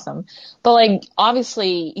 That's awesome. But like,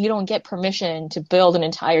 obviously you don't get permission to build an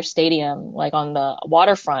entire stadium like on the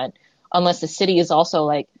waterfront unless the city is also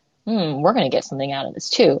like, we're going to get something out of this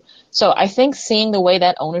too. So I think seeing the way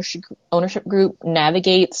that ownership group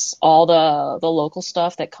navigates all the local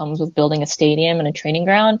stuff that comes with building a stadium and a training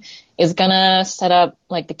ground is going to set up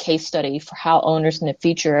like the case study for how owners in the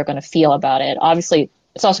future are going to feel about it. Obviously,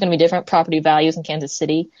 it's also going to be different. Property values in Kansas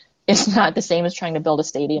City is not the same as trying to build a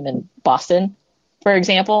stadium in Boston, for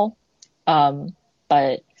example.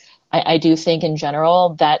 But I do think in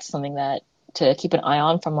general that's something that to keep an eye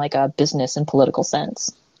on from like a business and political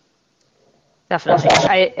sense.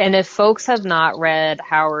 Definitely. And if folks have not read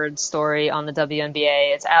Howard's story on the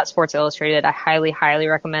WNBA, it's at Sports Illustrated. I highly, highly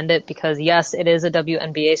recommend it because, yes, it is a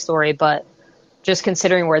WNBA story, but just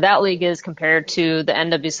considering where that league is compared to the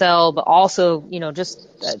NWSL, but also, you know, just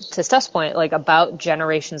to Steph's point, like about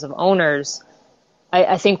generations of owners,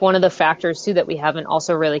 I think one of the factors, too, that we haven't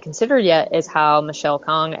also really considered yet is how Michelle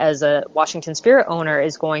Kang, as a Washington Spirit owner,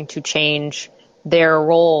 is going to change their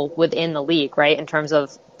role within the league, right? In terms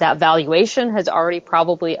of that valuation has already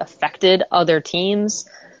probably affected other teams.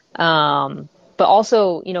 But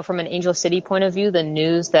also, you know, from an Angel City point of view, the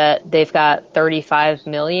news that they've got $35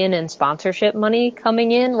 million in sponsorship money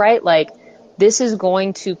coming in, right? Like this is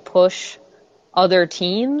going to push other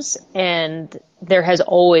teams. And there has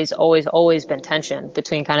always been tension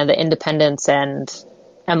between kind of the independents and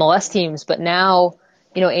MLS teams. But now,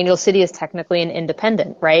 you know, Angel City is technically an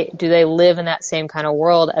independent, right? Do they live in that same kind of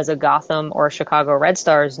world as a Gotham or Chicago Red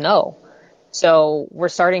Stars? No. So we're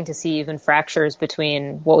starting to see even fractures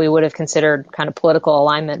between what we would have considered kind of political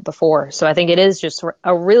alignment before. So I think it is just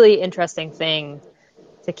a really interesting thing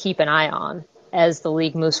to keep an eye on as the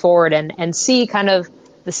league moves forward and see kind of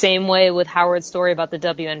the same way with Howard's story about the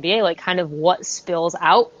WNBA, like kind of what spills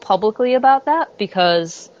out publicly about that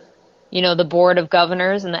because you know, the board of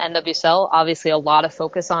governors and the NWSL, obviously a lot of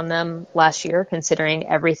focus on them last year, considering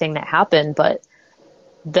everything that happened. But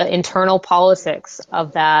the internal politics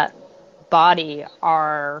of that body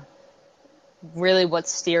are really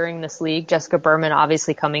what's steering this league. Jessica Berman,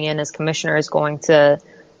 obviously coming in as commissioner, is going to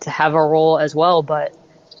have a role as well. But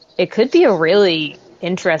it could be a really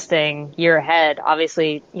interesting year ahead.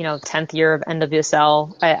 Obviously, you know, 10th year of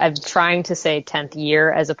NWSL. I'm trying to say 10th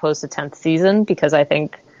year as opposed to 10th season because I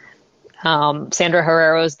think Sandra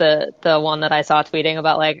Herrero is the one that I saw tweeting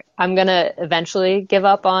about like, I'm going to eventually give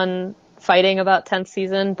up on fighting about 10th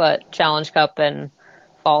season, but Challenge Cup and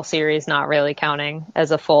Fall Series not really counting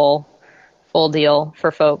as a full deal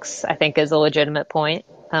for folks, I think is a legitimate point.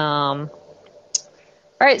 All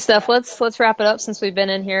right, Steph, let's wrap it up since we've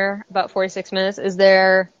been in here about 46 minutes. Is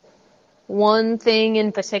there one thing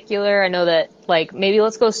in particular? I know that like maybe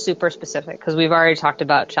let's go super specific because we've already talked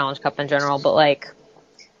about Challenge Cup in general, but like,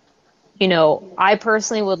 you know, I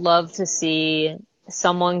personally would love to see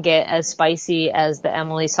someone get as spicy as the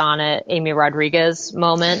Emily Sonnet, Amy Rodriguez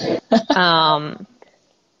moment.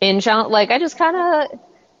 In challenge, like I just kind of,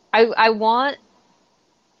 I want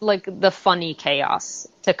like the funny chaos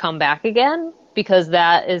to come back again. because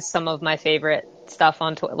that is some of my favorite stuff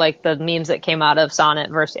on Twitter. Like the memes that came out of Sonnet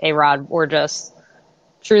versus A-Rod were just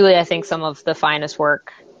truly, I think, some of the finest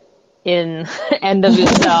work in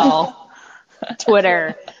NWSL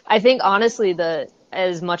Twitter. I think honestly,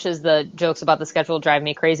 as much as the jokes about the schedule drive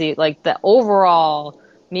me crazy, like the overall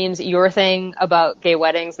memes, your thing about gay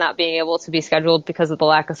weddings not being able to be scheduled because of the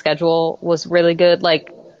lack of schedule was really good.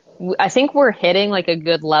 Like, I think we're hitting like a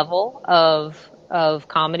good level of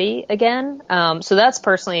comedy again. So that's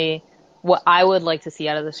personally what I would like to see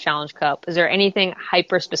out of this Challenge Cup. Is there anything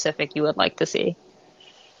hyper specific you would like to see?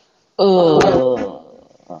 Oh,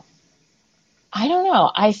 I don't know.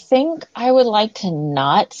 I think I would like to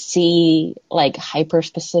not see like hyper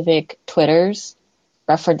specific Twitters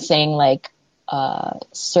referencing like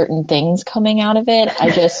certain things coming out of it.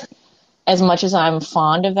 I just, as much as I'm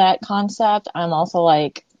fond of that concept, I'm also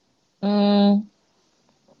like, you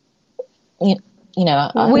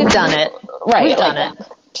know, we've done it, right? We've done it.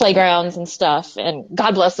 Playgrounds and stuff, and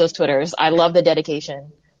God bless those Twitters. I love the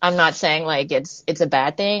dedication. I'm not saying like it's a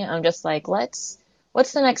bad thing. I'm just like, what's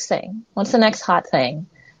the next thing? What's the next hot thing?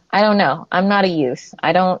 I don't know. I'm not a youth.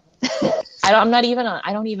 I'm not even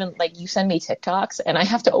I don't even, like, you send me TikToks and I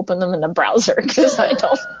have to open them in the browser because I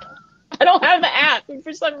don't have the app. And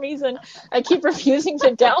for some reason, I keep refusing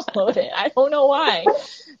to download it. I don't know why.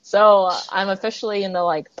 So I'm officially in the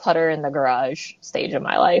like putter in the garage stage of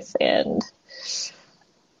my life. And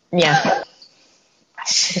yeah. I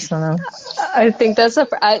just don't know. I think that's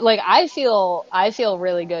I feel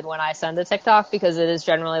really good when I send a TikTok, because it is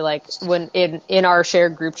generally like when in our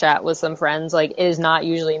shared group chat with some friends, like it is not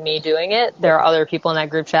usually me doing it. There are other people in that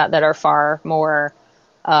group chat that are far more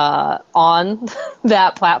on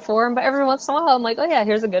that platform, but every once in a while I'm like, oh yeah,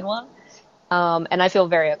 here's a good one. And I feel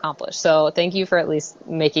very accomplished. So thank you for at least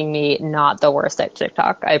making me not the worst at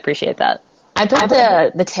TikTok. I appreciate that. I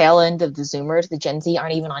bet the tail end of the Zoomers, the Gen Z,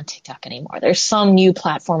 aren't even on TikTok anymore. There's some new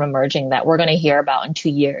platform emerging that we're going to hear about in 2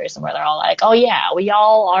 years, and where they're all like, oh yeah, we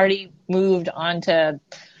all already moved on to,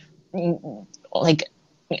 like,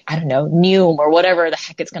 I don't know, Noom or whatever the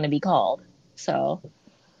heck it's going to be called. So.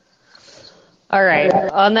 All right.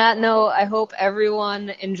 On that note, I hope everyone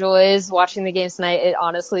enjoys watching the games tonight. It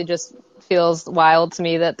honestly just feels wild to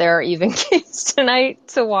me that there are even games tonight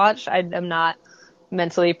to watch. I'm not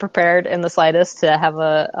mentally prepared in the slightest to have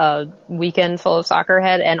a weekend full of soccer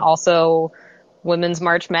ahead, and also Women's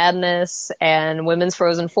March Madness and Women's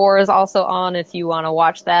Frozen Four is also on. If you want to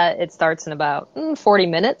watch that, it starts in about 40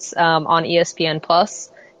 minutes on ESPN Plus.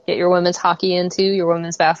 Get your women's hockey into your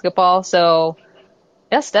women's basketball. So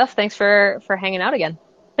yeah, Steph, thanks for hanging out again.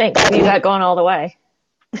 Thanks. You got going all the way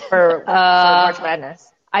for March Madness.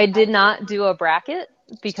 I did not do a bracket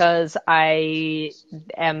because I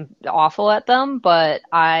am awful at them, but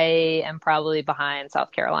I am probably behind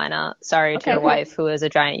South Carolina. Sorry to your wife, who is a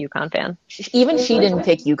giant UConn fan. Even she didn't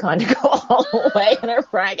pick UConn to go all the way in her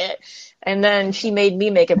bracket. And then she made me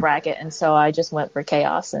make a bracket, and so I just went for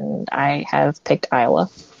chaos, and I have picked Iowa.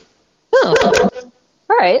 Oh.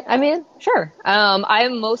 All right. I mean, sure.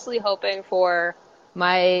 I'm mostly hoping for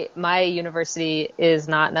my university is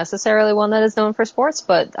not necessarily one that is known for sports,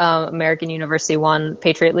 but American University won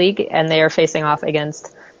Patriot League, and they are facing off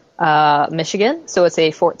against Michigan. So it's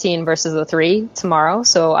a 14 versus a 3 tomorrow.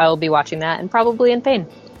 So I will be watching that and probably in pain.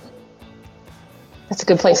 That's a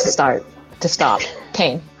good place to stop.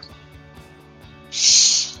 Pain.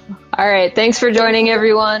 All right. Thanks for joining,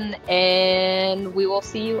 everyone, and we will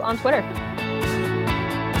see you on Twitter.